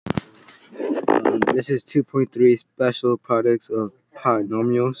This is 2.3 special products of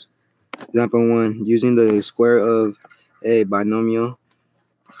polynomials. Example 1, using the square of a binomial.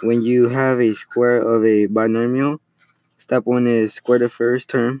 When you have a square of a binomial, step 1 is square the first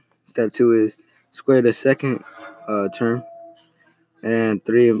term. Step 2 is square the second term. And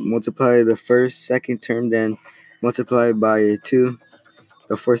 3, multiply the first, second term, then multiply by 2.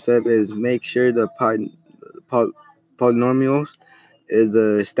 The fourth step is make sure the polynomials is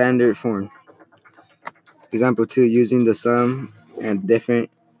the standard form. Example 2, using the sum and different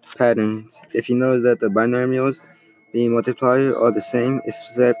patterns. If you notice that the binomials being multiplied are the same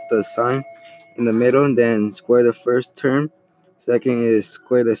except the sign in the middle, then square the first term. Second is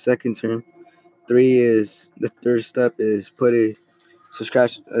square the second term. The third step is put a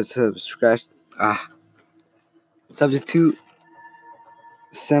substitute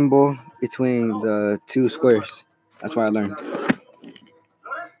symbol between the two squares. That's what I learned.